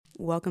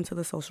Welcome to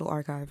the Social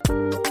Archive.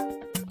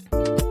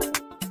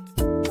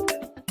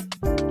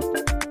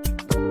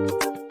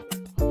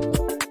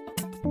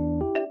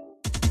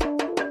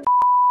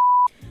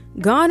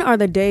 Gone are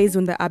the days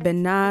when the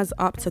Abenas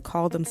opt to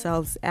call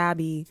themselves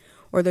Abby,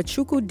 or the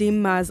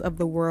Chukudimmas of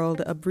the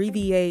world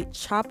abbreviate,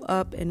 chop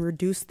up, and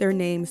reduce their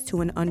names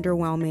to an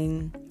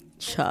underwhelming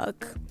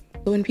Chuck.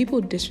 When people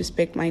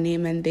disrespect my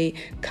name and they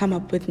come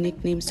up with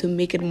nicknames to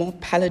make it more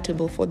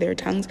palatable for their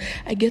tongues,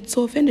 I get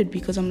so offended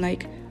because I'm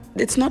like,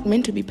 it's not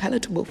meant to be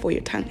palatable for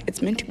your tongue.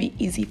 It's meant to be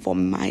easy for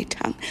my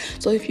tongue.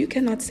 So if you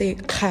cannot say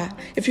ka,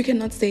 if you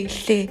cannot say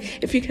le,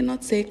 if you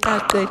cannot say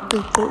ka,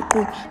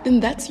 then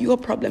that's your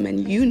problem,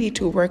 and you need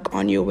to work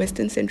on your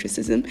Western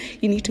centricism.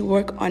 You need to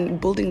work on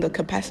building the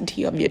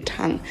capacity of your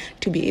tongue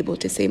to be able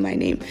to say my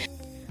name.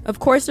 Of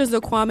course, there's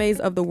the Kwames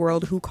of the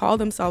world who call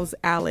themselves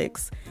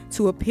Alex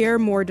to appear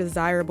more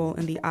desirable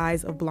in the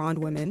eyes of blonde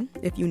women.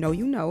 If you know,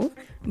 you know.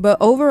 But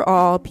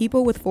overall,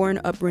 people with foreign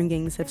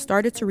upbringings have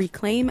started to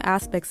reclaim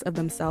aspects of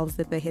themselves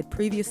that they had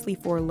previously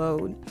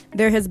forload.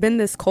 There has been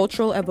this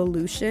cultural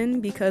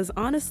evolution because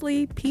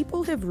honestly,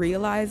 people have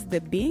realized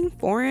that being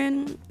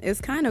foreign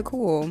is kind of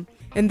cool.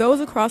 And those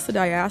across the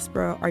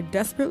diaspora are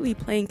desperately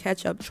playing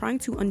catch up, trying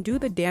to undo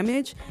the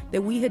damage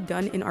that we had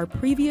done in our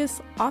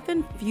previous,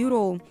 often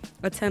futile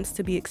attempts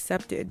to be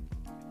accepted.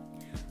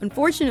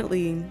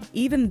 Unfortunately,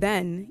 even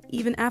then,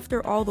 even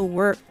after all the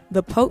work,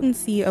 the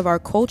potency of our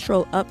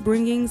cultural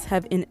upbringings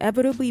have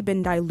inevitably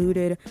been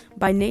diluted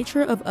by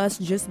nature of us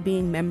just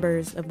being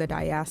members of the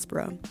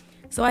diaspora.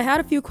 So I had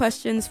a few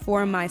questions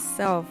for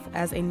myself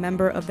as a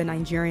member of the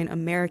Nigerian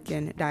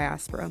American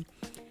diaspora.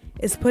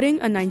 Is putting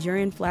a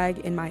Nigerian flag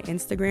in my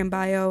Instagram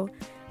bio,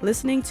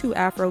 listening to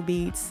Afro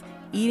beats,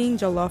 eating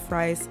jollof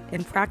rice,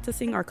 and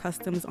practicing our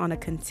customs on a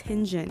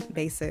contingent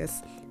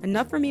basis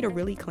enough for me to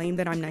really claim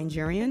that I'm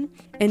Nigerian?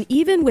 And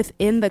even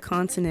within the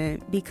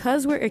continent,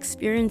 because we're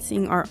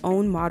experiencing our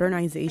own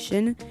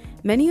modernization,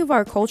 many of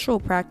our cultural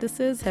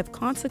practices have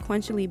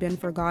consequentially been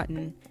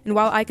forgotten. And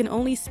while I can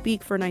only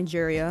speak for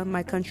Nigeria,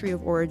 my country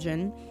of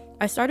origin,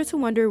 I started to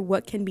wonder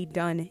what can be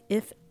done,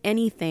 if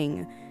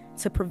anything,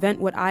 to prevent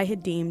what I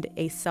had deemed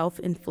a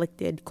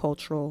self-inflicted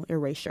cultural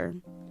erasure.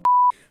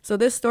 So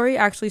this story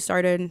actually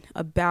started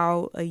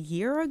about a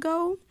year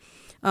ago.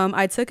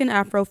 I took an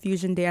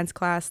Afro-fusion dance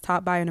class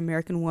taught by an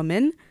American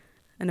woman,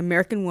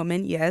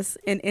 yes,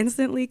 and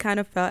instantly kind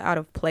of felt out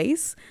of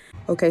place.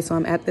 Okay, so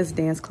I'm at this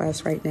dance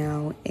class right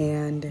now,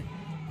 and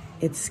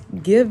it's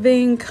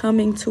giving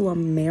coming to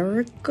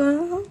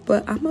America,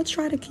 but I'm gonna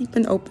try to keep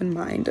an open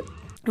mind.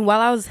 And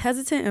while I was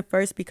hesitant at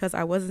first because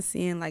I wasn't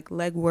seeing like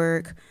leg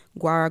work,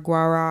 guara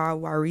guara,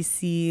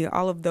 warisi,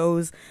 all of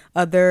those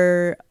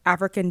other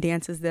African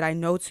dances that I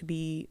know to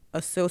be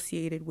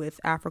associated with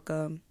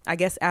Africa, I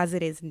guess as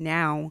it is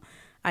now,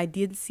 I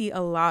did see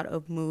a lot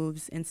of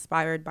moves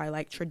inspired by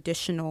like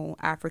traditional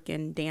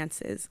African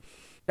dances.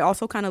 It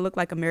also kind of looked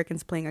like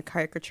Americans playing a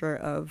caricature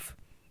of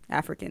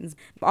Africans.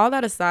 All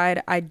that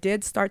aside, I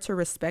did start to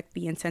respect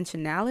the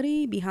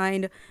intentionality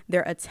behind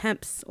their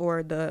attempts,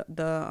 or the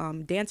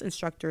dance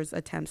instructors'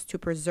 attempts to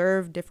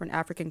preserve different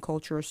African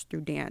cultures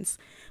through dance.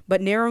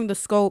 But narrowing the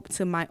scope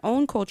to my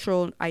own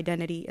cultural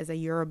identity as a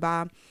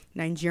Yoruba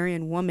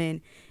Nigerian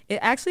woman, it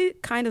actually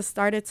kind of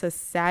started to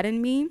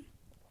sadden me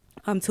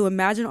to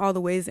imagine all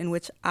the ways in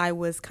which I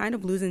was kind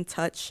of losing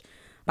touch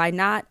by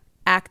not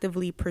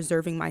actively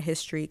preserving my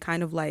history,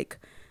 kind of like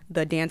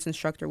the dance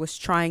instructor was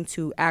trying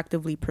to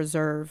actively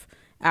preserve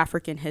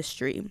African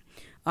history.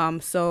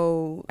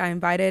 So I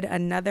invited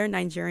another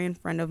Nigerian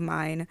friend of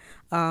mine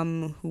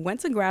who went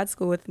to grad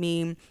school with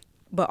me,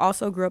 but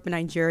also grew up in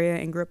Nigeria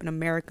and grew up in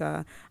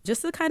America,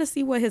 just to kind of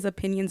see what his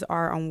opinions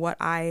are on what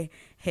I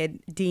had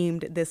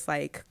deemed this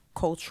like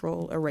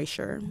cultural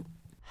erasure.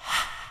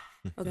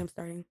 Okay, I'm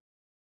starting.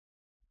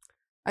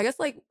 I guess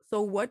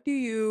so what do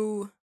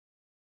you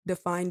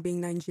define being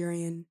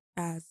Nigerian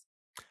as?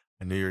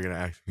 I knew you were going to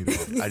ask me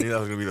that. I knew that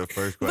was going to be the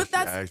first question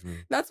you asked me.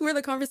 That's where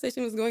the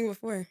conversation was going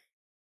before.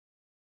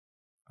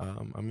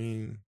 I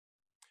mean,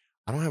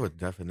 I don't have a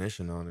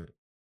definition on it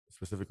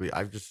specifically.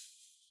 I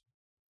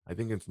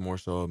think it's more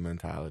so a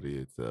mentality.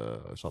 It's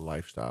a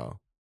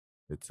lifestyle.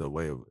 It's a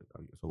way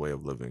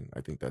of living.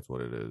 I think that's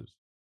what it is.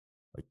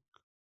 Like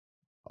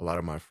a lot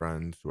of my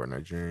friends who are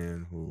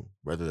Nigerian, who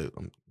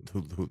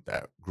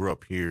that grew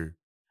up here,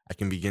 I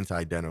can begin to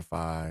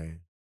identify.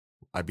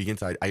 I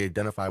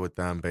identify with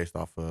them based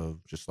off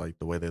of just like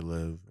the way they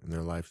live and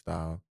their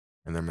lifestyle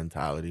and their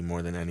mentality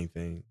more than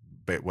anything.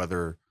 But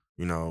whether,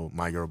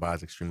 my Yoruba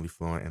is extremely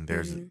fluent and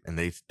theirs and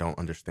they don't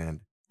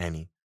understand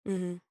any.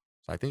 Mm-hmm.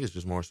 So I think it's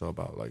just more so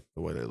about like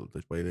the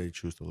way they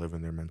choose to live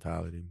in their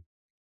mentality.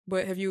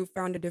 But have you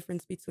found a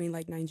difference between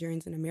like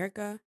Nigerians in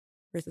America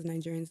versus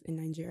Nigerians in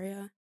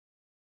Nigeria?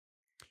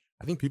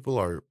 I think people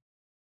are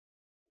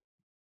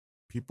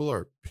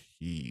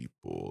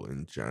people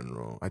in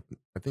general. I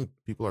think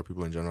people are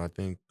people in general. I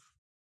think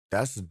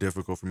that's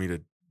difficult for me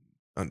to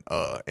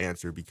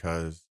answer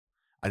because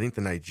I think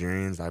the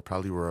Nigerians I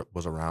probably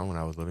was around when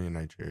I was living in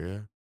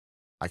Nigeria.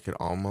 I could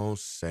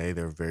almost say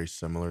they're very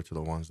similar to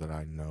the ones that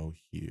I know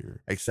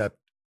here, except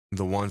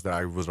the ones that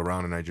I was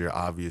around in Nigeria,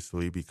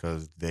 obviously,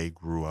 because they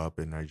grew up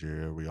in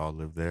Nigeria. We all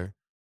lived there.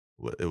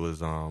 It was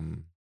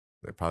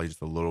they're probably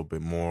just a little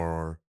bit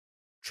more,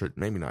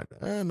 maybe not,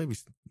 maybe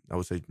I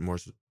would say more,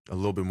 a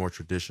little bit more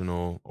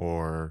traditional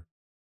or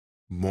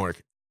more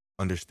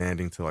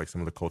understanding to like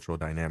some of the cultural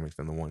dynamics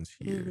than the ones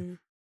here. Mm-hmm.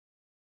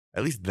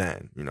 At least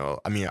then, you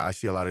know. I mean, I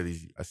see a lot of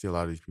these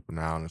people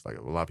now, and it's like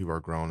a lot of people are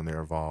grown and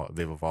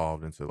they've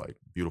evolved into like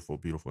beautiful,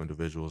 beautiful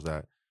individuals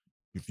that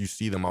if you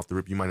see them off the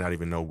rip, you might not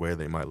even know where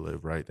they might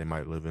live, right? They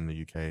might live in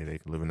the UK, they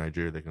can live in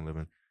Nigeria, they can live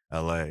in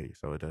LA,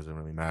 so it doesn't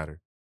really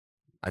matter.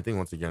 I think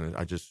once again,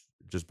 I just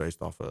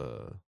based off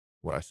of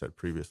what I said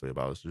previously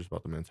about it's just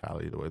about the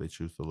mentality, the way they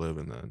choose to live,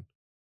 and then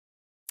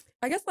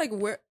I guess like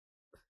what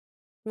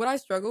I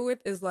struggle with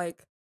is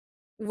like,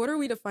 what are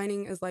we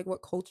defining as like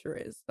what culture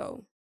is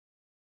though?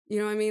 You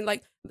know what I mean?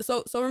 Like,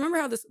 so remember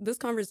how this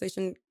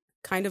conversation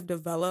kind of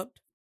developed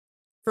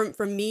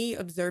from me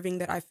observing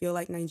that I feel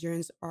like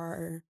Nigerians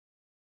are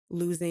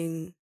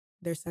losing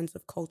their sense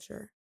of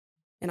culture.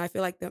 And I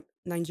feel like the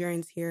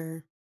Nigerians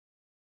here,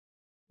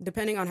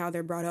 depending on how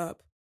they're brought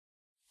up,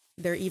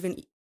 they're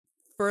even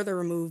further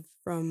removed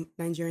from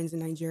Nigerians in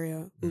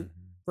Nigeria who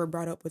were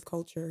brought up with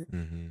culture.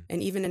 mm-hmm.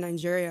 And even in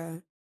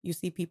Nigeria, you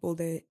see people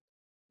that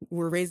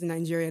were raised in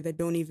Nigeria that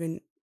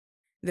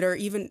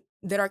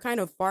are kind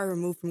of far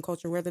removed from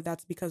culture, whether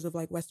that's because of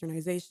like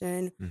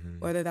westernization, Mm-hmm.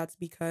 whether that's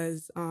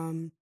because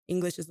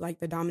English is like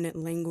the dominant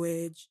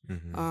language,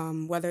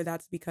 Mm-hmm. whether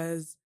that's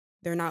because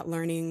they're not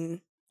learning,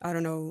 I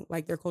don't know,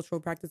 like their cultural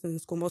practices in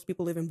school. Most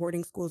people live in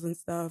boarding schools and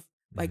stuff.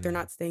 Like they're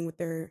not staying with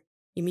their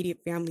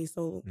immediate family.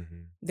 So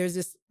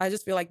I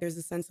just feel like there's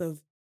a sense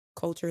of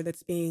culture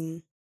that's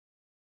being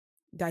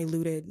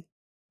diluted.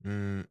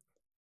 I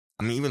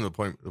mean, even the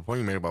point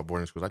you made about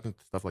boarding schools, I think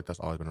stuff like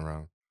that's always been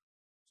around.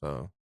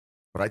 So,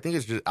 but I think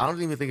it's just, I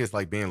don't even think it's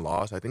like being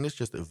lost. I think it's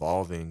just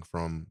evolving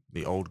from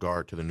the old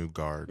guard to the new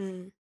guard.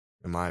 In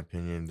my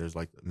opinion,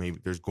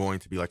 there's going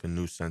to be like a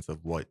new sense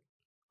of what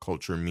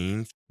culture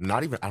means. I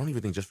don't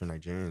even think just for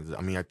Nigerians.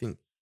 I mean, I think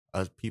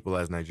as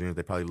Nigerians,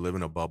 they probably live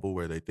in a bubble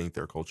where they think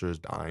their culture is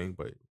dying,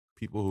 but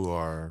people who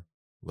are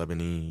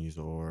Lebanese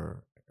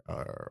or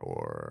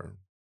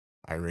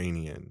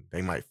Iranian,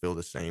 they might feel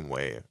the same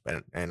way.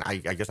 And I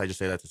guess I just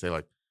say that to say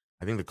like,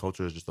 I think the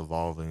culture is just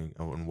evolving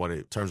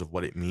in terms of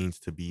what it means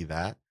to be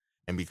that.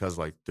 And because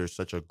like there's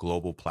such a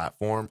global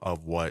platform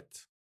of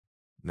what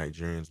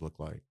Nigerians look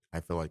like, I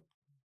feel like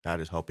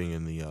that is helping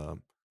in the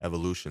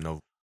evolution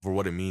for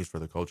what it means for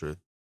the culture.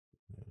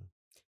 Yeah.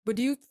 But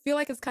do you feel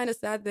like it's kind of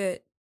sad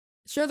that,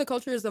 sure, the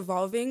culture is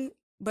evolving,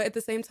 but at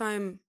the same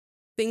time,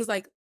 things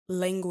like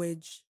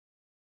language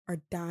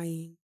are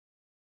dying?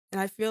 And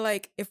I feel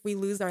like if we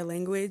lose our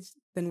language,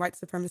 then white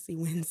supremacy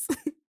wins.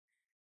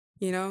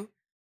 You know?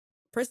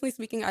 Personally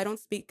speaking, I don't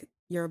speak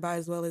Yoruba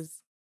as well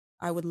as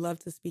I would love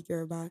to speak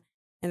Yoruba.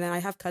 And then I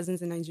have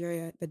cousins in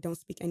Nigeria that don't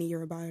speak any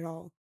Yoruba at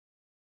all.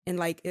 And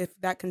like, if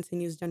that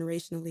continues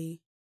generationally,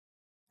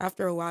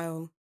 after a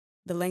while,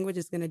 the language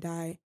is going to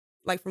die.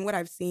 Like from what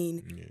I've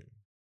seen,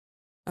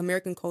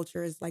 American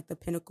culture is like the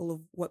pinnacle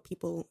of what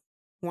people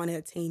want to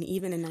attain,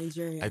 even in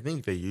Nigeria. I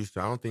think they used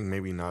to. I don't think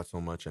maybe not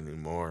so much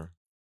anymore.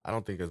 I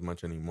don't think as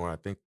much anymore. I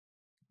think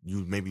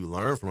you maybe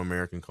learn from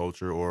American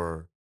culture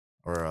or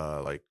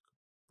like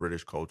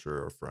British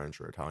culture or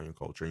French or Italian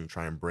culture, and you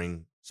try and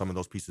bring some of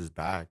those pieces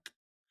back.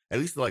 At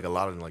least like a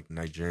lot of like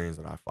Nigerians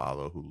that I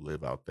follow who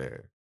live out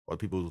there, or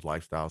people whose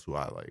lifestyles who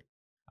I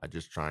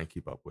just try and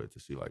keep up with to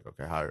see like,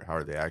 okay, how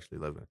are they actually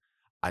living?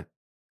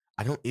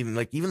 I don't even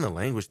like even the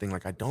language thing.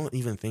 Like I don't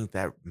even think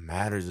that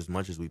matters as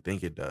much as we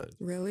think it does.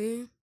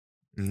 Really?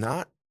 It's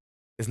not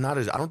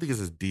as, I don't think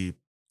it's as deep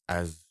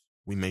as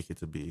we make it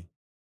to be.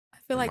 I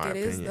feel like it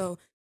is though.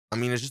 I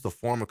mean, it's just a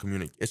form of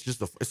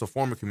it's a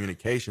form of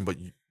communication, but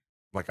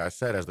like I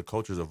said, as the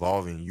culture is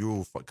evolving, you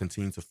will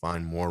continue to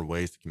find more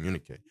ways to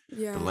communicate.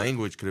 Yeah. The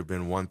language could have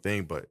been one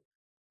thing, but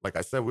like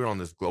I said, we're on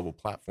this global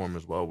platform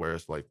as well, where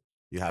it's like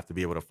you have to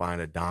be able to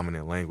find a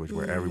dominant language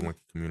where everyone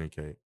can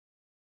communicate.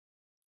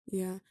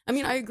 Yeah. I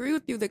mean, I agree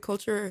with you that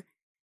culture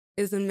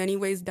is in many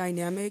ways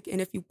dynamic. And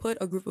if you put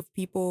a group of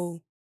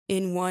people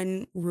in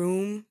one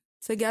room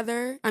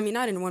together, I mean,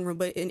 not in one room,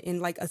 but in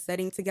like a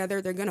setting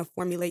together, they're going to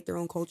formulate their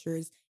own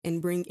cultures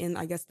and bring in,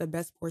 I guess, the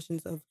best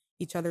portions of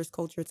each other's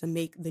culture to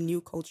make the new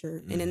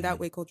culture. And in that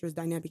way, culture is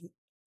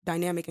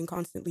dynamic and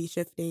constantly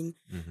shifting.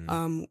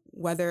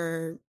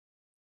 Whether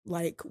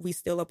like we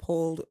still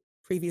uphold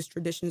previous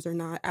traditions or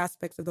not,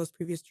 aspects of those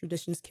previous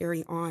traditions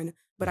carry on.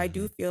 But I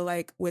do feel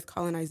like with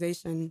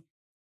colonization,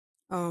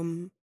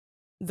 the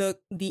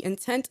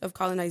intent of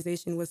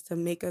colonization was to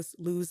make us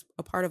lose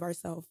a part of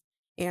ourselves.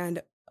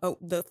 And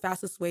the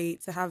fastest way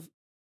to have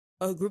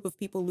a group of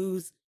people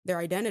lose their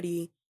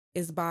identity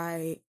is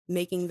by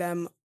making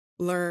them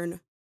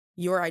learn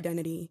your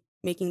identity,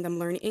 making them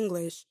learn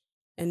English,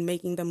 and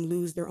making them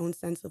lose their own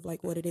sense of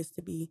like what it is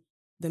to be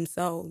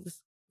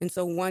themselves. And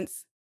so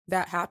once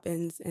that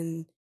happens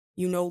and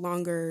you no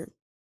longer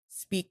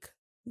speak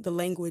the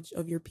language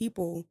of your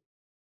people,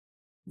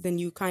 then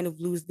you kind of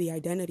lose the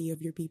identity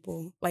of your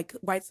people. Like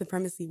white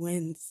supremacy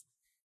wins,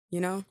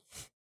 you know?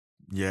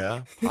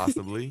 Yeah,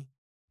 possibly.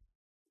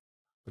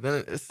 But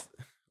then it's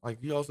like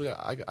you also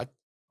I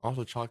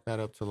also chalk that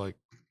up to like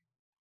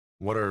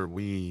what are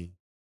we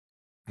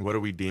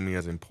deeming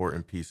as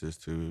important pieces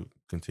to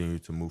continue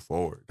to move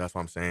forward? That's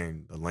what I'm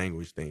saying. The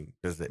language thing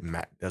does it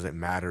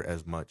matter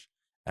as much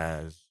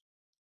as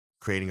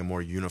creating a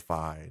more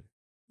unified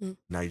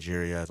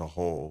Nigeria as a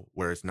whole,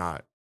 where it's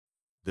not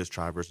this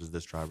tribe versus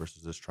this tribe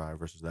versus this tribe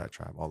versus that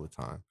tribe all the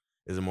time?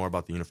 Is it more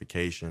about the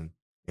unification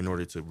in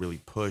order to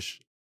really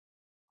push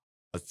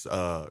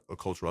a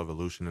cultural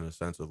evolution in the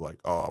sense of like,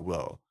 oh,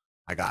 well,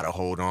 I gotta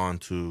hold on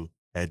to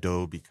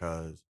Edo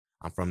because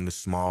I'm from this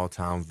small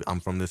town.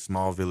 I'm from this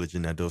small village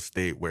in Edo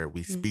State where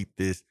we speak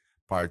this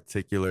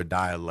particular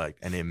dialect,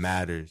 and it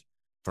matters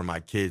for my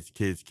kids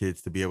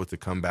to be able to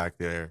come back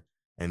there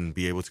and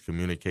be able to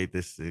communicate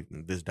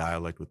this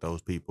dialect with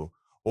those people.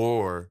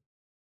 Or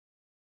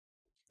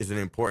is it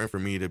important for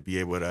me to be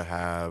able to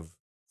have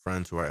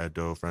friends who are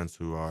Edo, friends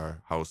who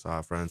are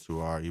Hausa, friends who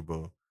are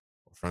Igbo,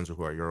 friends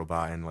who are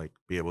Yoruba, and like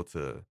be able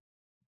to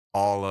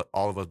all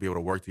of us be able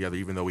to work together,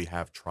 even though we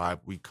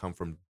come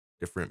from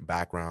different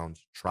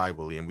backgrounds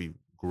tribally, and we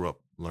grew up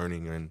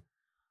learning and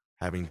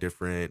having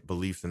different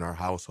beliefs in our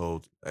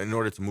households in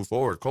order to move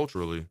forward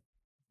culturally.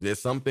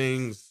 There's some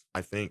things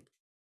I think,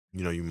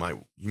 you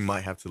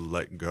might have to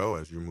let go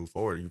as you move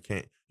forward. You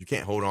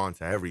can't hold on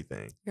to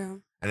everything. Yeah.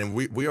 And then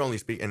we're only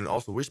speaking, and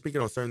also we're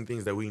speaking on certain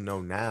things that we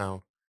know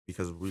now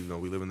because we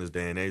live in this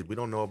day and age. We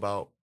don't know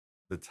about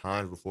the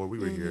times before we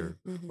were here.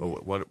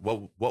 But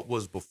what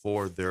was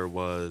before there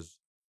was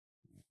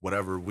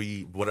whatever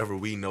we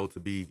know to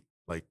be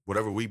like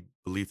whatever we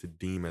believe to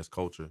deem as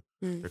culture.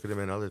 There could have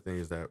been other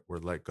things that were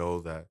let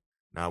go that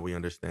now we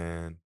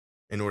understand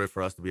in order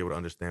for us to be able to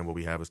understand what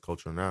we have as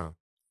culture now.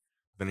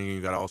 Then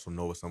you got to also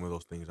know what some of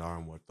those things are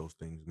and what those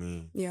things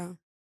mean. Yeah.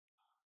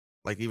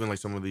 Like even like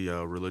some of the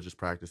religious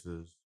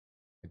practices,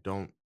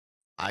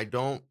 I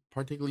don't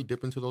particularly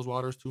dip into those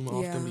waters too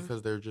often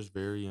because they're just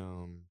very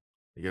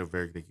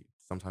they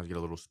sometimes get a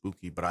little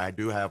spooky. But I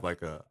do have I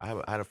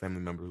had a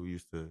family member who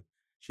used to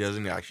she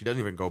doesn't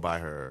even go by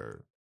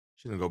her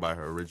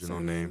original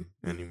name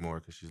anymore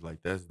because she's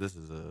like this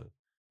is a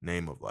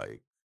name of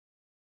like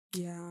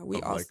we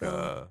of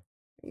also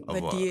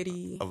like the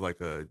deity of like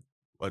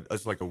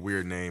it's like a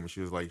weird name. She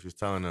was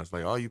telling us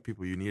like, all you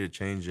people, you need to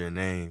change your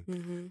name.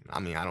 I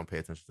mean, I don't pay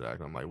attention to that.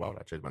 I'm like, why would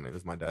I change my name?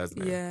 This is my dad's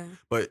name. Yeah.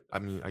 But I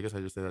mean, I guess I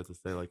just say that to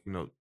say like,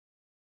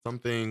 some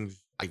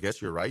things, I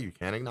guess you're right. You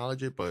can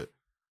acknowledge it, but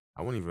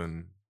I wouldn't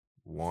even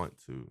want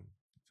to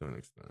an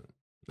extent.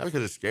 Not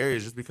because it's scary.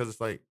 It's just because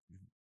it's like,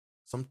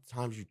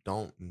 sometimes you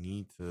don't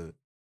need to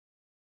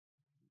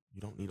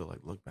like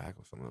look back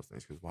on some of those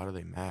things because why do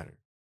they matter?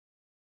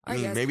 I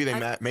mean, maybe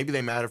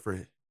they matter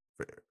for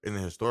in the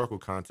historical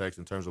context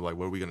in terms of like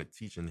what are we going to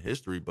teach in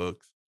history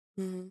books,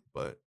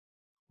 but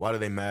why do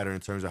they matter in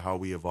terms of how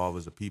we evolve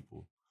as a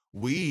people?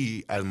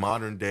 We, as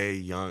modern day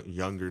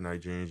younger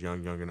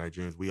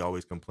Nigerians, we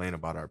always complain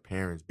about our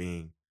parents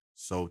being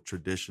so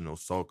traditional,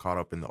 so caught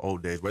up in the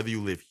old days, whether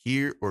you live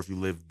here or if you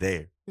live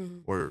there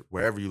or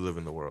wherever you live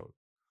in the world.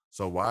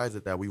 So why is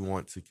it that we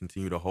want to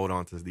continue to hold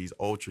on to these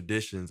old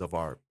traditions of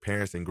our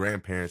parents and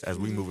grandparents as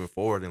we moving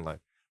forward in life?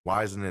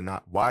 Why is it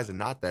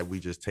not that we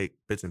just take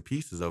bits and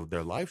pieces of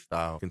their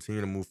lifestyle, continue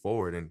to move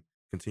forward and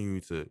continue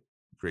to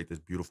create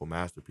this beautiful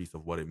masterpiece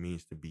of what it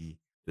means to be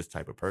this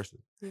type of person?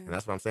 And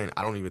that's what I'm saying.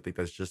 I don't even think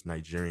that's just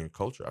Nigerian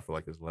culture. I feel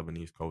like it's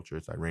Lebanese culture,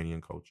 it's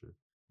Iranian culture.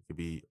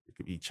 It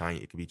could be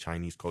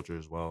Chinese culture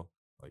as well.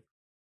 Like,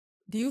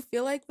 do you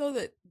feel like though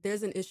that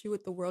there's an issue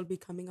with the world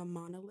becoming a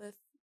monolith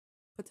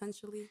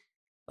potentially?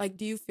 Like,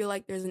 do you feel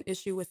like there's an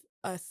issue with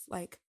us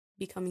like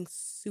becoming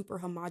super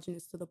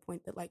homogenous to the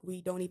point that like we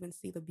don't even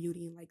see the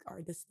beauty in like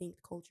our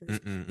distinct cultures?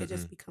 It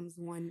just becomes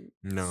one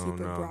super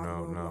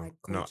broad worldwide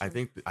culture. No, I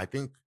think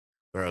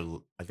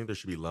there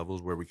should be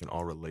levels where we can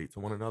all relate to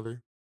one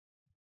another,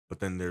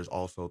 but then there's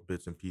also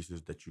bits and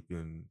pieces that you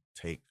can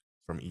take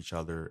from each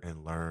other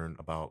and learn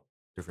about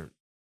the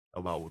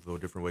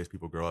different ways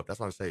people grow up. That's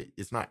why I say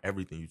it's not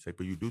everything you take,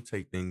 but you do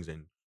take things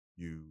and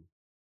you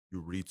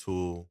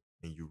retool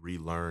and you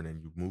relearn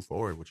and you move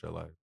forward with your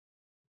life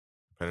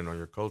depending on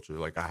your culture.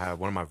 Like I have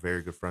one of my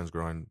very good friends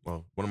from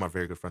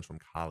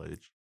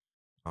college.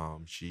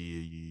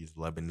 She's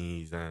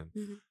Lebanese, and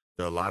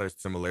there are a lot of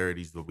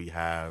similarities that we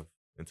have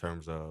in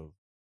terms of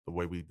the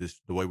way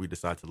we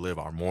decide to live,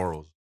 our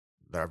morals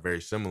that are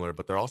very similar,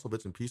 but there are also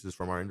bits and pieces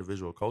from our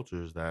individual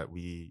cultures that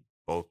we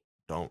both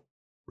don't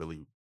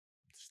really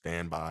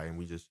stand by, and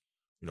we just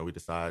we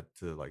decide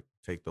to like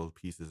take those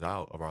pieces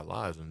out of our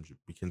lives and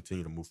we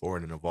continue to move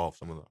forward and evolve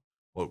some of the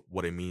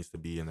what it means to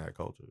be in that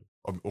culture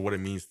or what it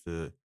means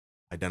to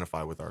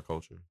identify with our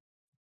culture.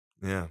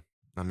 Yeah,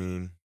 I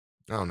mean,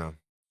 I don't know.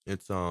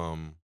 It's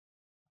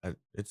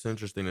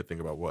interesting to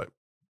think about what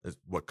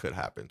could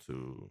happen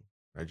to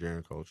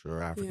Nigerian culture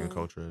or African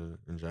culture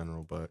in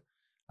general, but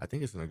I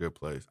think it's in a good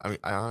place. I mean,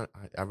 I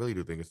really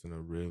do think it's in a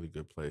really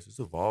good place. It's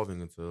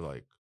evolving into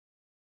like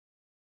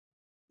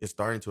it's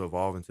starting to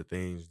evolve into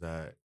things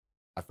that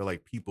I feel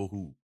like people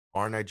who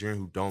are Nigerian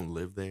who don't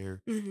live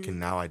there can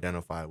now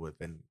identify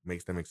with, and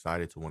makes them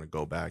excited to want to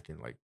go back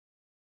and like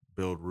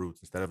build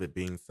roots instead of it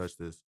being such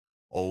this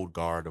old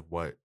guard of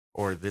what,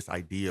 or this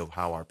idea of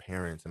how our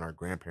parents and our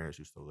grandparents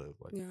used to live.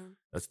 Like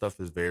that stuff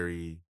is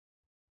very,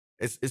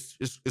 it's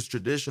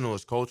traditional,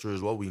 it's culture,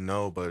 is what we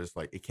know, but it's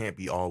like it can't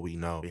be all we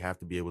know. We have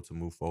to be able to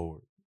move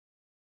forward.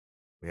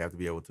 We have to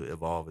be able to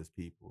evolve as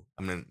people.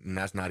 I mean, and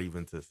that's not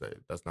even to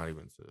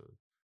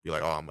be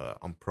like, oh,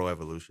 I'm pro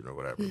evolution or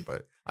whatever.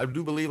 But I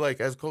do believe like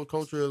as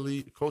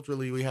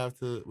culturally we have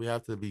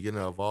to begin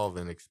to evolve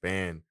and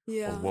expand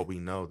of what we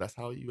know. That's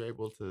how you're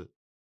able to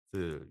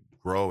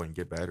grow and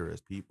get better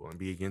as people and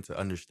begin to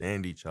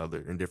understand each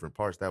other in different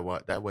parts. That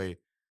way,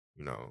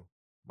 you know,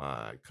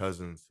 my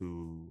cousins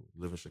who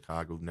live in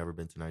Chicago, who've never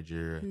been to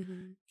Nigeria,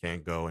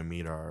 can go and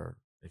meet our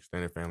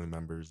extended family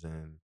members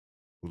and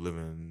who live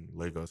in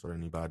Lagos or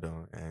in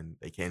Ibadan, and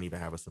they can't even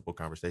have a simple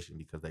conversation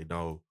because they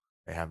know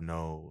they have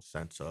no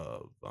sense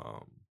of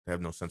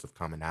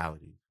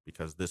commonality,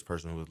 because this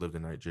person who lived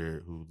in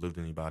Nigeria, who lived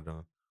in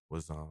Ibadan,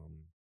 was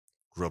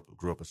grew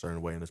up a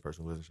certain way, and this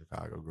person who lives in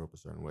Chicago grew up a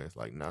certain way. It's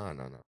like no.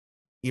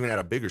 Even at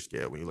a bigger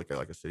scale, when you look at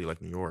like a city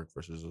like New York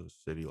versus a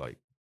city like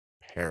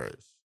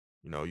Paris,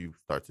 you know, you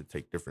start to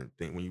take different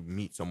things. When you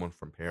meet someone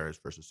from Paris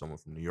versus someone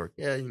from New York,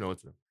 yeah, you know,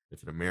 it's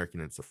an American,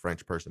 it's a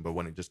French person, but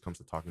when it just comes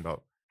to talking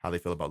about how they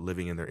feel about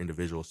living in their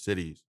individual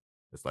cities,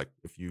 it's like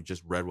if you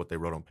just read what they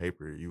wrote on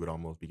paper, you would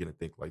almost begin to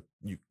think like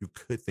you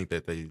could think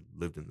that they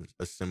lived in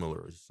a similar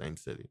or same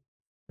city,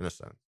 in a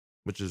sense,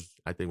 which is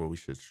I think what we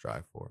should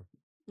strive for.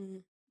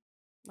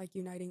 Like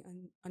uniting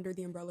under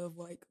the umbrella of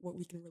like what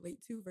we can relate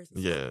to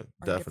versus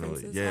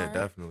definitely,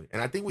 definitely.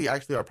 And I think we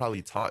actually are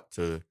probably taught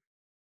to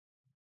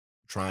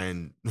try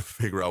and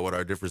figure out what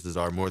our differences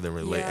are more than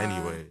relate.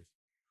 Anyways,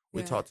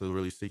 we're taught to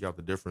really seek out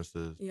the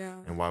differences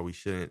and why we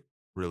shouldn't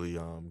really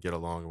get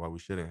along and why we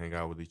shouldn't hang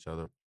out with each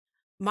other.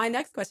 My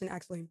next question,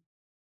 actually,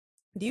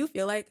 do you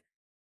feel like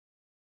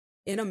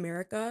in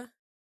America,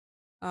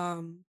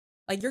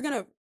 like you're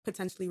gonna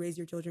potentially raise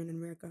your children in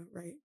America,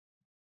 right?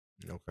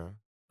 Okay.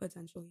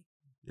 Potentially.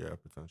 Yeah,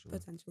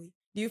 potentially.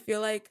 Do you feel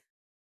like,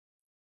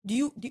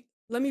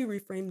 let me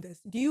reframe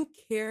this. Do you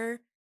care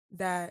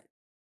that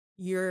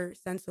your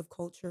sense of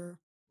culture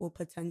will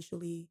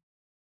potentially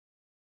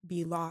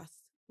be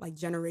lost, like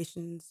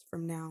generations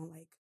from now,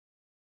 like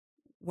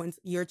once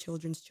your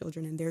children's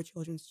children and their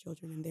children's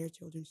children and their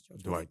children's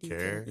children? Do I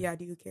care? Yeah,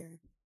 do you care?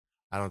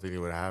 I don't think it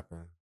would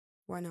happen.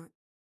 Why not?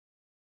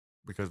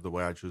 Because the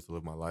way I choose to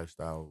live my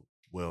lifestyle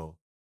will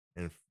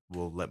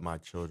let my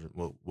children,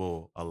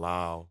 will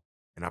allow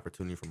an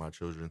opportunity for my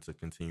children to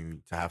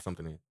continue to have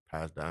something to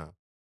pass down.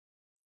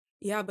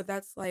 Yeah, but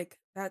that's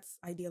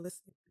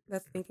idealistic.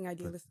 That's thinking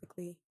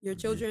idealistically. Your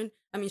children,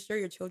 I mean, sure,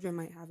 your children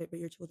might have it, but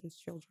your children's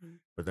children.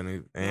 But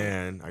then,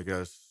 and I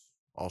guess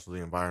also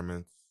the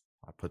environments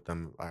a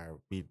potential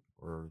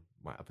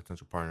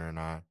partner and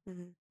I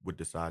would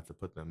decide to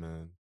put them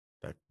in,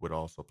 that would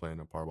also play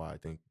a part. Why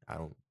I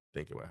don't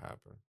think it would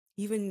happen.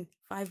 Even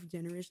 5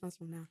 generations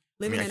from now,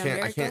 living in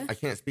America. I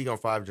can't speak on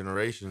 5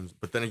 generations,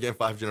 but then again,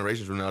 5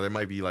 generations from now, there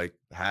might be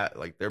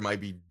there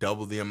might be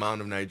double the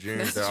amount of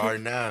Nigerians there are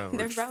now.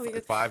 There probably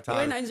 5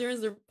 times.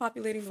 Nigerians are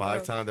populating the world.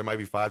 5 times. There might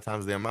be 5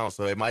 times the amount,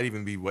 so it might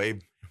even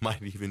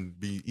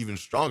be even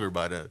stronger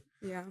by then.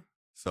 Yeah.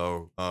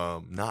 So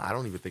no, I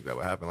don't even think that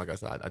would happen. Like I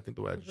said, I think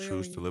the way I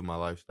choose to live my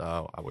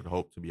lifestyle, I would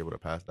hope to be able to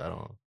pass that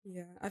on.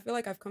 Yeah, I feel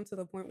like I've come to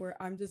the point where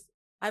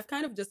I've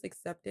kind of just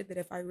accepted that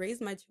if I raise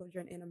my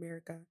children in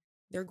America,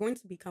 they're going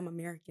to become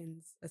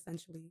Americans,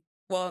 essentially.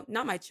 Well,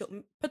 not my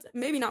children,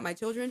 maybe not my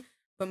children,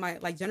 but my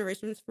 5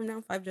 generations from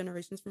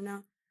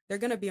now, they're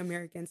going to be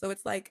American. So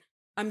it's like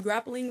I'm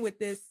grappling with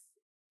this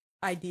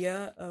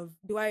idea of,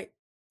 do I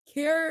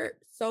care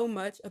so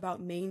much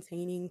about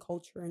maintaining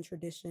culture and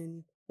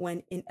tradition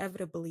when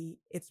inevitably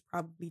it's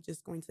probably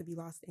just going to be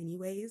lost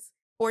anyways?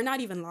 Or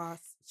not even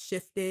lost,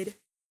 shifted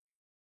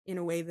in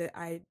a way that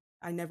I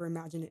never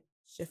imagined it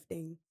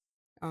shifting,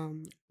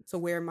 to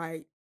where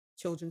my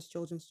children's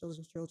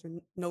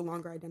children no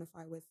longer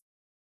identify with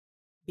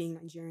being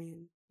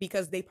Nigerian,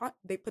 because they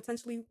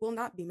potentially will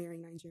not be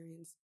marrying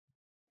Nigerians.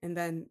 And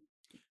then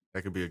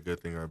that could be a good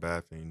thing or a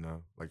bad thing, you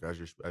know. Like as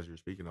you're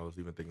speaking, I was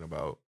even thinking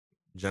about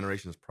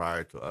generations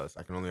prior to us.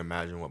 I can only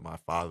imagine what my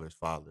father's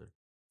father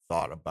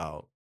thought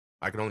about.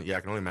 I can only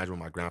imagine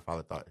what my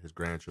grandfather thought his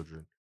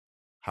grandchildren,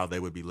 how they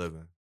would be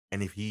living.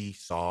 And if he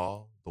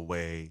saw the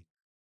way,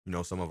 you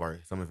know, some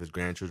of his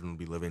grandchildren would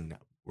be living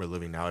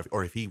now,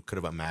 or if he could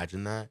have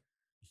imagined that,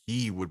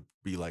 he would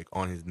be like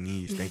on his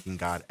knees thanking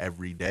God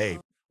every day.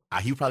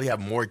 He would probably have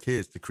more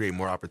kids to create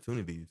more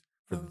opportunities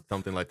for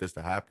something like this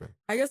to happen.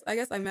 I guess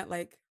I meant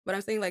but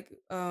I'm saying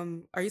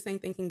are you saying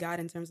thanking God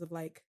in terms of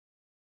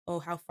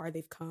how far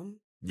they've come?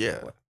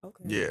 Yeah.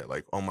 Okay. Yeah.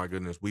 Like, oh my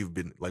goodness, we've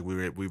been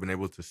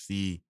able to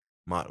see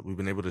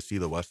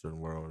the Western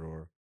world,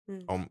 or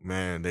oh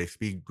man, they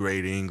speak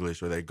great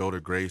English, or they go to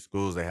great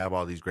schools. They have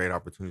all these great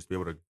opportunities to be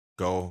able to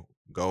go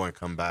and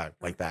come back.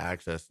 Like the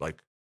access,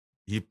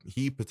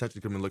 he potentially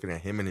could have been looking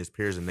at him and his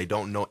peers, and they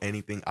don't know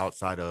anything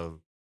outside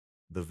of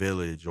the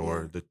village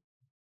or the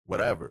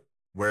whatever.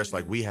 Whereas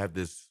like we have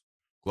this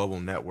global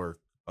network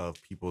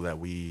of people that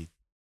we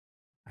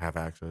have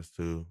access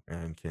to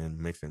and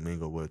can mix and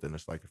mingle with. And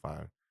it's like if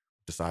I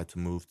decide to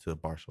move to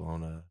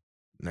Barcelona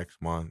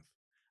next month,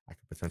 I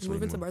could potentially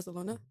move into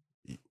Barcelona.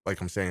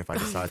 Like I'm saying, if I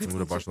decide to move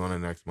to Barcelona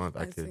next month,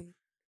 I see.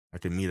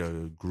 could meet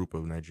a group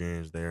of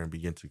Nigerians there and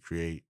begin to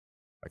create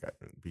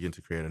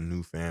a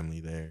new family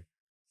there.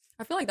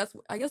 I feel like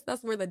I guess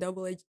that's where the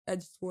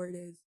double-edged sword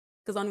is.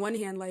 Because on one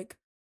hand, like,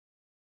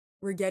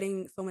 we're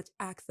getting so much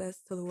access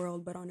to the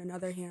world, but on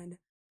another hand,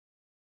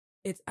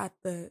 it's at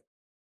the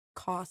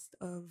cost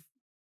of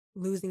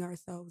losing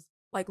ourselves.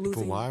 Like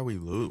losing. But why are we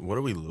what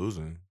are we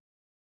losing?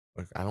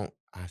 Like I don't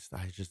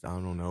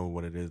know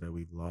what it is that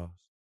we've lost.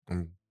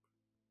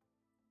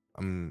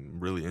 I'm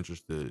really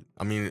interested.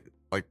 I mean,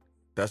 like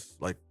that's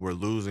like we're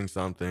losing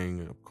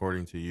something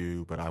according to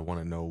you, but I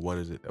want to know what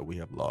is it that we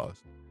have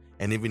lost.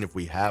 And even if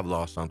we have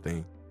lost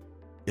something,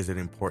 is it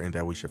important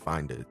that we should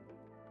find it?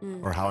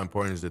 Or how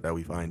important is it that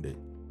we find it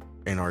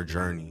in our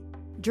journey?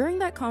 During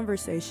that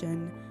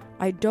conversation,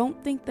 I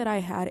don't think that I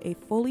had a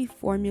fully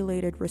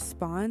formulated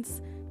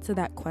response to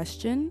that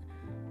question,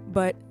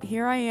 but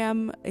here I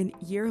am a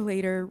year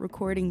later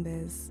recording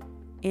this,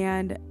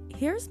 and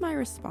here's my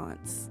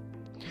response.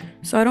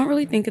 So I don't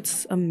really think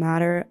it's a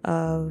matter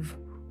of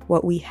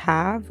what we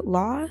have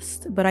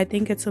lost, but I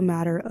think it's a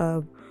matter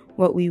of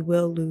what we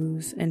will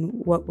lose and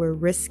what we're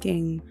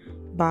risking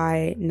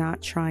by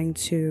not trying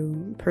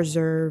to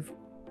preserve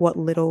what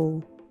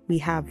little we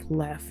have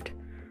left,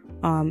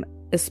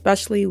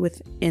 especially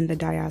within the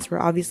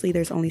diaspora. Obviously,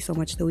 there's only so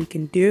much that we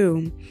can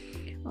do,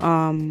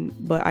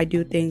 but I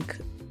do think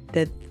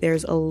that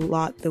there's a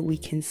lot that we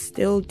can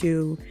still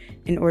do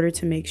in order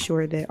to make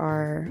sure that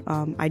our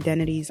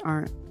identities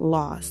aren't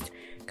lost.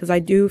 Because I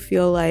do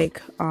feel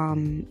like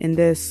in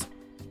this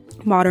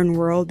modern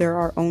world, there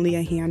are only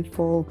a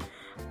handful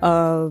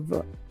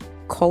of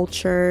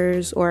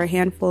cultures, or a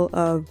handful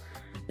of,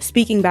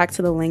 speaking back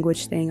to the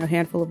language thing, a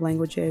handful of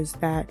languages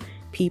that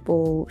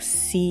people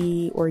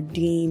see or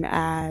deem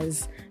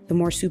as the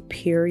more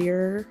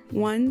superior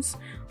ones.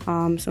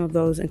 Some of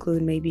those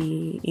include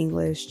maybe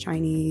English,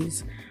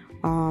 Chinese,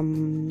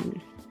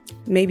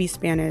 maybe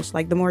Spanish,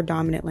 like the more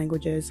dominant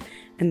languages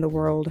in the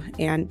world.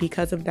 And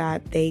because of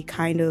that,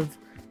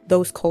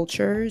 those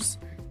cultures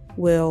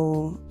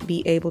will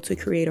be able to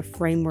create a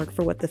framework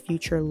for what the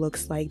future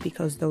looks like,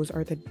 because those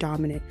are the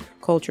dominant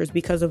cultures,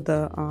 because of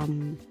the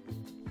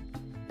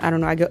I don't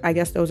know, I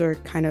guess those are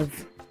kind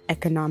of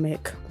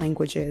economic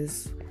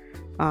languages,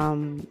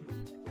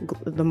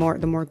 the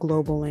more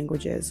global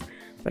languages.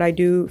 But I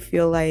do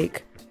feel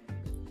like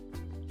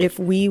if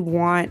we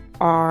want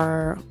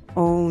our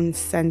own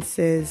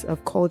senses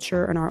of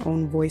culture and our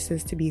own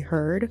voices to be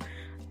heard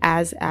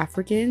as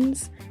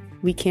Africans,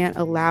 we can't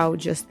allow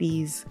just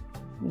these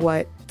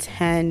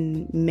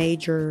 10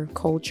 major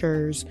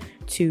cultures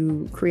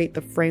to create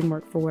the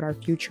framework for what our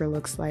future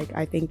looks like.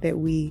 I think that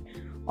we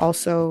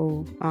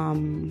also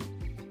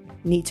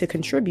need to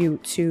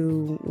contribute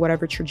to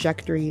whatever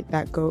trajectory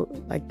that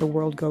the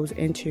world goes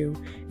into,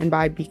 and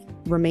by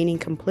remaining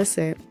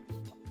complicit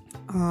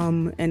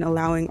and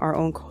allowing our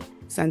own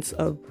sense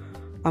of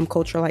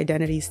cultural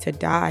identities to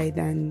die,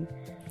 then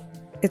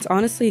it's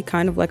honestly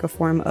kind of like a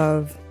form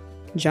of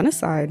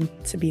genocide,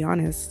 to be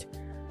honest.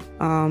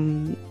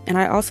 And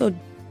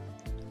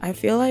I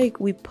feel like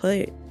we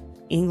put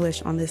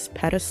English on this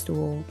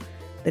pedestal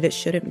that it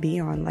shouldn't be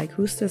on. Like,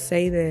 who's to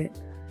say that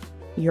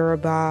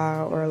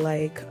Yoruba or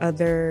like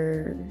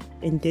other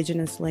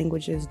indigenous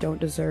languages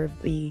don't deserve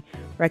the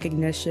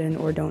recognition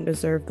or don't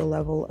deserve the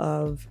level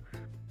of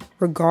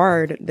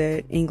regard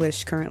that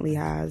English currently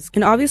has?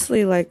 And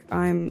obviously, like,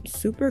 I'm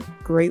super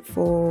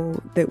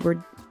grateful that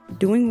we're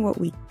doing what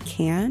we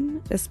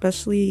can,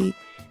 especially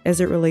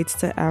as it relates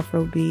to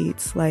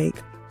Afrobeats. Like,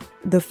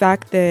 the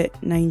fact that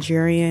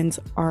Nigerians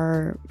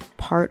are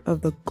part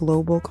of the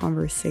global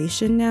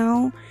conversation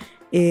now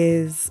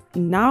is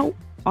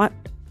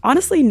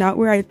honestly not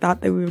where I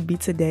thought that we would be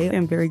today.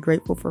 I'm very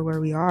grateful for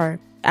where we are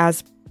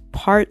as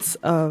parts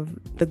of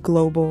the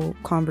global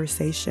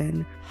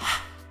conversation.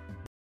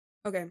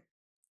 Okay.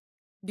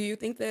 Do you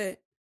think that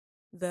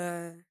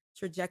the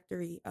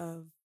trajectory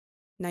of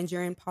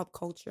Nigerian pop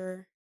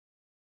culture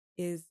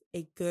is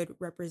a good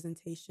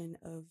representation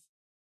of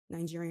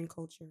Nigerian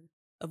culture,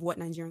 of what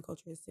Nigerian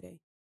culture is today?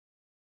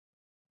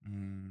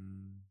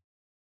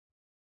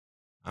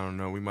 I don't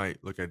know. We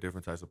might look at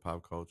different types of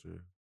pop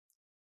culture.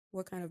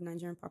 What kind of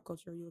Nigerian pop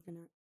culture are you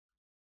looking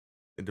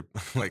at?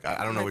 Like,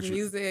 I don't know what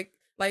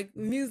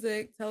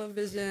music,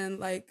 television,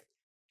 like.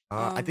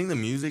 I think the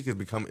music has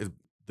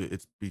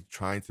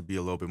trying to be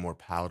a little bit more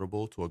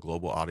palatable to a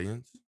global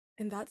audience.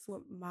 And that's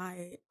what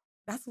my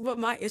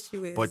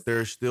issue is. But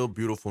there's still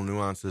beautiful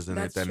nuances in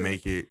it that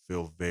make it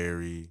feel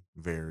very,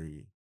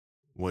 very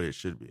what it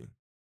should be.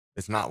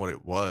 It's not what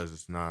it was.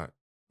 It's not,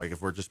 like,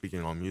 if we're just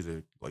speaking on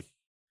music, like,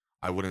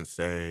 I wouldn't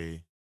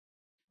say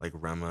like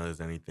Rema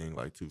is anything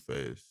like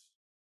Two-Face,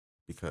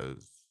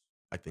 because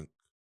I think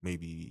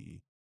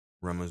maybe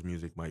Rema's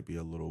music might be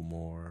a little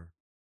more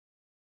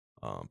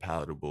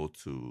palatable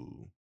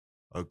to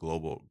a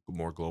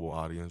more global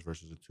audience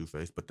versus a Two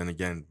Face. But then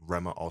again,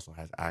 Rema also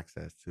has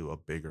access to a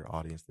bigger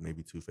audience than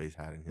maybe Two Face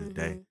had in his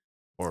day,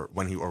 or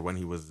when he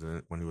was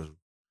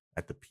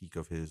at the peak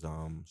of his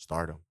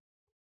stardom,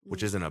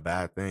 which isn't a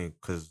bad thing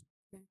because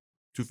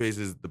Two Face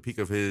is the peak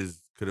of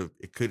his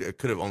it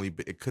could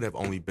have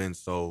only been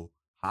so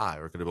high,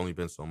 or it could have only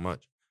been so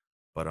much,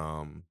 but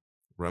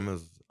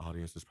Rema's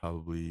audience is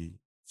probably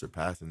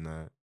surpassing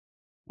that,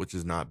 which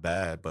is not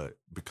bad. But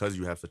because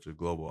you have such a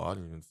global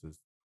audience, it's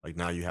like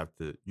now you have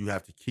to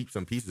keep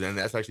some pieces, and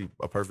that's actually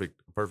a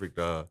perfect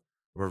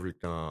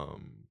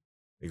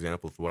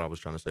example for what I was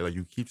trying to say. Like,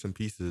 you keep some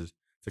pieces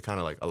to kind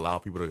of like allow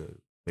people to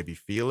maybe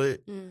feel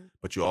it,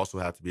 but you also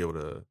have to be able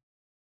to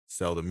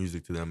sell the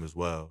music to them as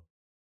well,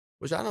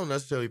 which I don't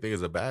necessarily think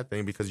is a bad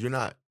thing, because you're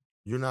not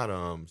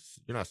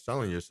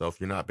selling yourself.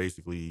 You're not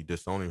basically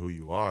disowning who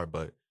you are,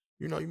 but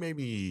you may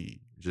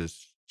be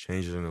just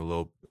changing a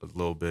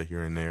little bit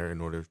here and there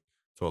in order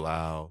to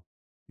allow,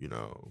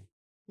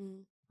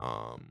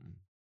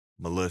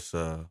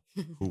 Melissa,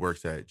 who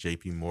works at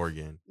JP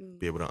Morgan,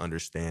 be able to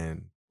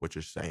understand what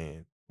you're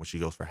saying when she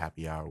goes for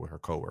happy hour with her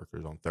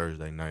coworkers on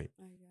Thursday night.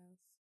 I guess.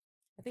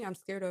 I think I'm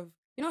scared of,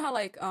 how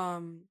like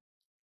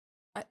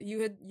you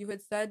had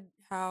said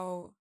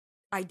how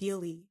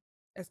ideally,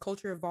 as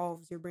culture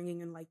evolves, you're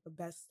bringing in like the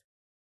best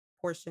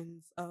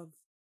portions of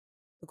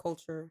the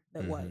culture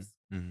that was.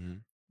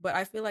 But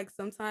I feel like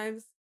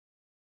sometimes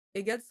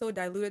it gets so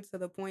diluted to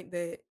the point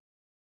that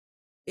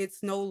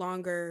it's no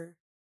longer,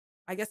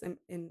 I guess I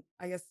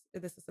guess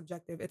this is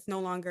subjective, it's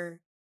not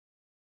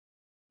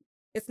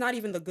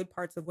even the good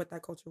parts of what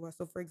that culture was.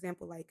 So for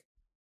example, like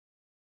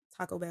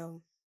Taco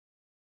Bell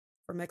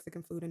for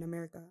Mexican food in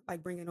America,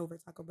 like bringing over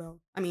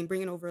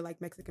like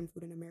Mexican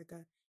food in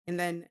America. And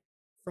then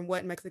from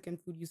what Mexican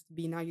food used to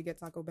be, now you get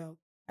Taco Bell.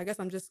 I guess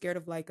I'm just scared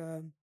of like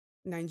a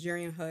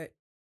Nigerian hut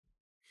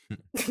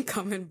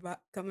coming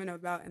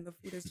about and the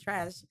food is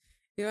trash.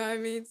 You know what I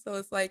mean? So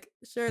it's like,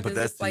 sure, but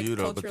there's that's to like you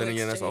though. But then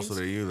again, exchange. that's also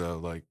to you though.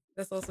 Like,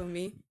 that's also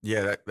me.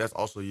 Yeah, that's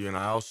also you. And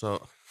I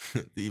also,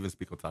 to even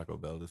speak of Taco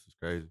Bell, this is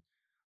crazy.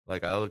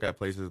 Like, I look at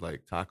places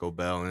like Taco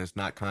Bell, and it's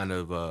not kind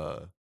of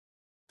the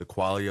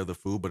quality of the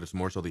food, but it's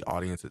more so the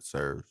audience it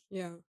serves.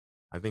 Yeah.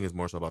 I think it's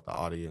more so about the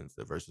audience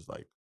versus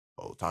like,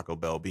 Taco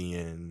Bell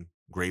being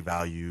great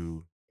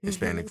value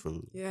Hispanic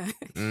food. Yeah.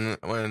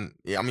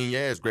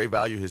 It's great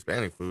value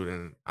Hispanic food,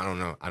 and I don't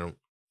know.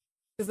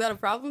 Is that a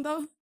problem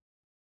though?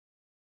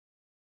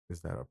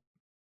 Is that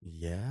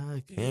yeah,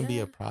 it can be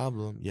a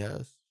problem.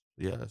 Yes.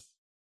 It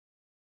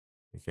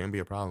can be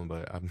a problem,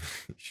 but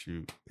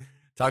shoot.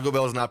 Taco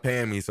Bell's not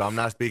paying me, so I'm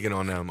not speaking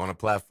on them on a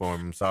platform.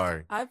 I'm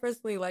sorry. I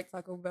personally like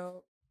Taco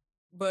Bell,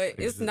 but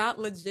it's not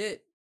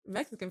legit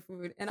Mexican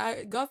food.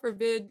 And God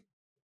forbid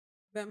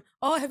them.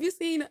 Oh, have you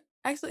seen,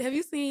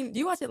 do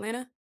you watch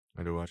Atlanta?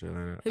 I do watch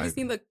Atlanta. Have you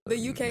seen the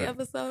UK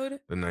episode?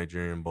 The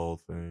Nigerian bowl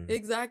thing.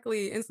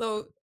 Exactly. And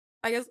so,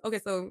 I guess, okay,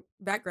 so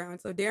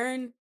background. So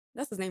Darren,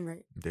 that's his name,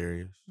 right?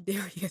 Darius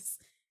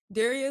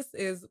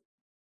is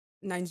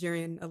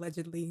Nigerian,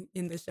 allegedly,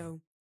 in the show.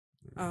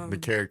 The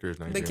character is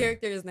Nigerian. The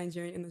character is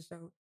Nigerian in the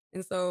show.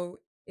 And so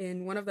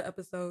in one of the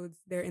episodes,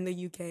 they're in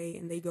the UK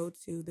and they go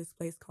to this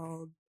place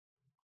called,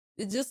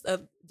 it's just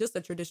a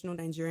traditional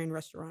Nigerian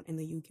restaurant in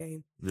the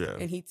UK. Yeah.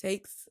 And he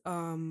takes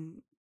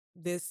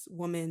this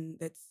woman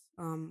that's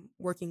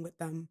working with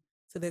them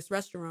to this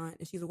restaurant,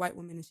 and she's a white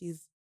woman, and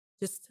she's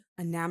just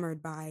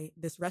enamored by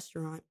this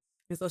restaurant.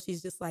 And so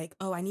she's just like,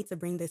 oh, I need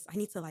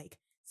to like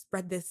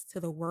spread this to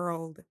the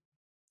world.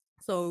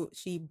 So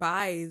she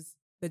buys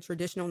the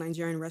traditional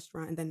Nigerian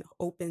restaurant and then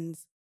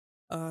opens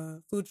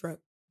a food truck.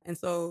 And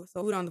so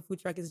food on the food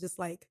truck is just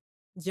like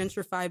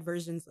gentrified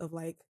versions of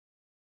like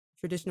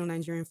traditional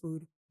Nigerian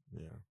food.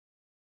 Yeah.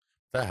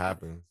 That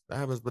happens,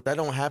 but that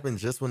don't happen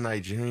just with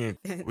Nigerian.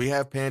 We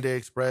have Panda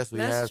Express, we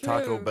have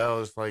Taco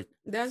Bell. It's like,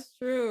 that's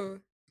true.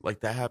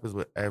 Like, that happens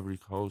with every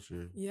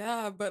culture.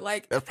 Yeah, but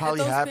like that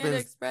probably happens. Panda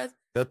Express,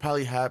 that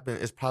probably happened.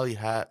 It's probably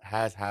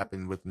has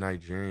happened with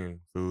Nigerian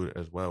food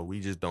as well.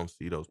 We just don't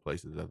see those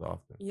places as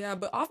often. Yeah,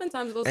 but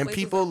oftentimes those and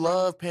places people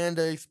love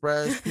Panda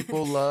Express.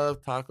 People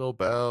love Taco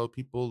Bell.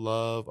 People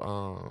love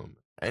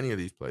any of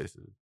these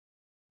places.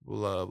 People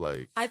love,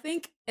 like, I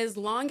think as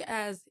long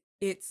as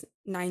it's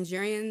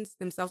Nigerians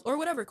themselves, or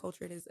whatever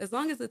culture it is, as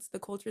long as it's the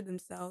culture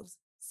themselves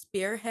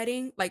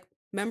spearheading, like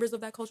members of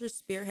that culture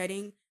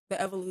spearheading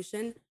the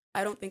evolution,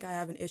 I don't think I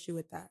have an issue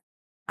with that.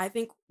 I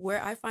think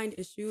where I find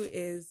issue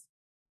is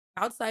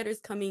outsiders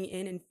coming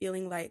in and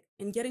feeling like,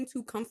 and getting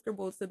too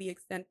comfortable to the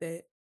extent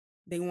that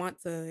they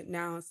want to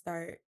now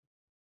start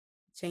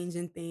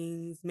changing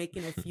things,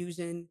 making a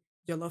fusion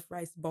jollof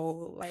rice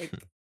bowl. Like,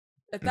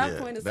 at that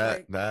point, it's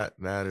that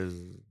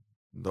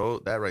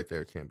right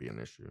there can't be an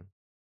issue.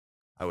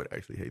 I would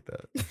actually hate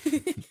that.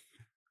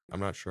 I'm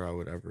not sure I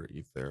would ever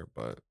eat there,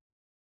 but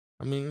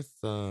I mean, it's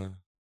to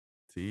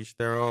each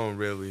their own,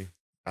 really.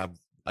 I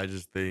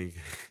just think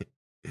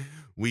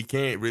we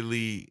can't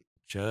really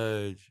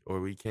judge,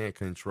 or we can't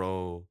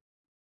control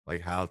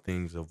like how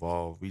things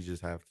evolve. We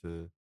just have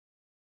to,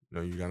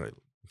 you gotta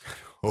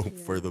hope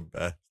for the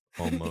best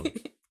almost.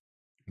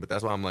 But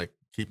that's why I'm like,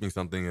 keeping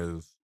something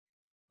as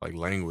like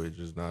language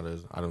is not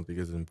as, I don't think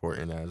as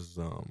important as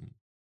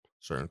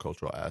certain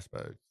cultural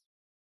aspects.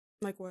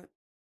 Like what?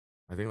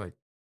 I think like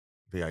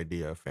the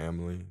idea of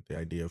family, the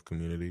idea of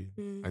community.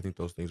 I think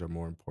those things are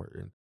more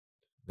important.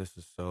 This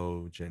is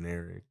so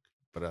generic,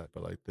 but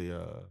like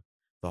the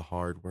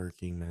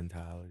hardworking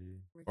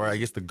mentality, or I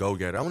guess the go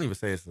getter. I won't even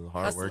say it's the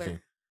hardworking,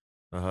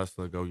 the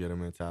hustler, go getter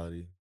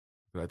mentality.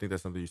 But I think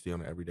that's something you see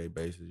on an everyday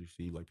basis. You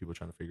see like people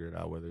trying to figure it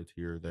out, whether it's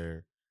here or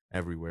there,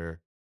 everywhere.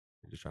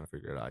 They're just trying to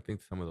figure it out. I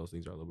think some of those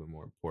things are a little bit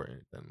more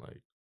important than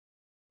like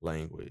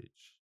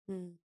language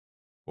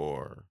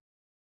or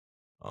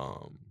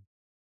um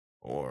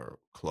or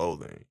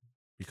clothing,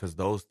 because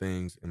those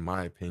things, in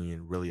my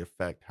opinion, really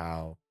affect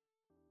how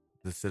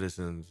the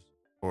citizens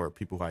or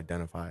people who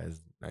identify as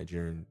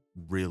Nigerian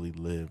really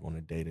live on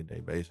a day-to-day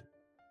basis.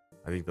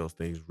 I think those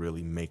things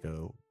really make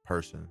a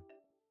person.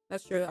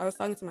 That's true. I was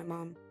talking to my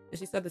mom, and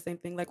she said the same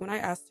thing. Like, when I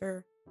asked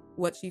her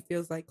what she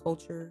feels like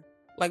culture,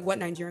 like what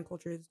Nigerian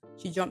culture is,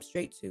 she jumped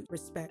straight to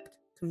respect,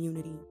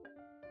 community,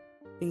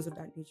 things of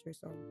that nature.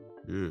 So,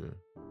 yeah.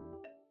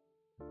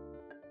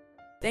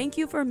 Thank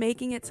you for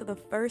making it to the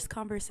first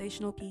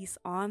conversational piece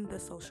on the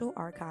Social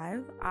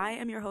Archive. I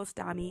am your host,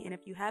 Dami, and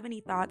if you have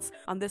any thoughts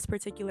on this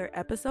particular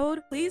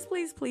episode, please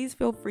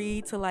feel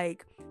free to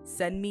like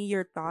send me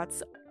your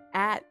thoughts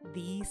at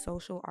the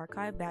Social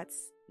Archive.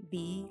 That's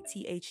the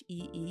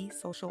THEE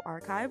Social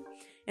Archive.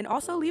 And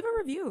also leave a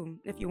review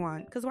if you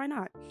want, because why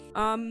not?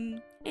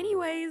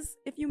 Anyways,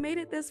 if you made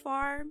it this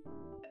far,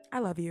 I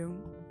love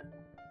you.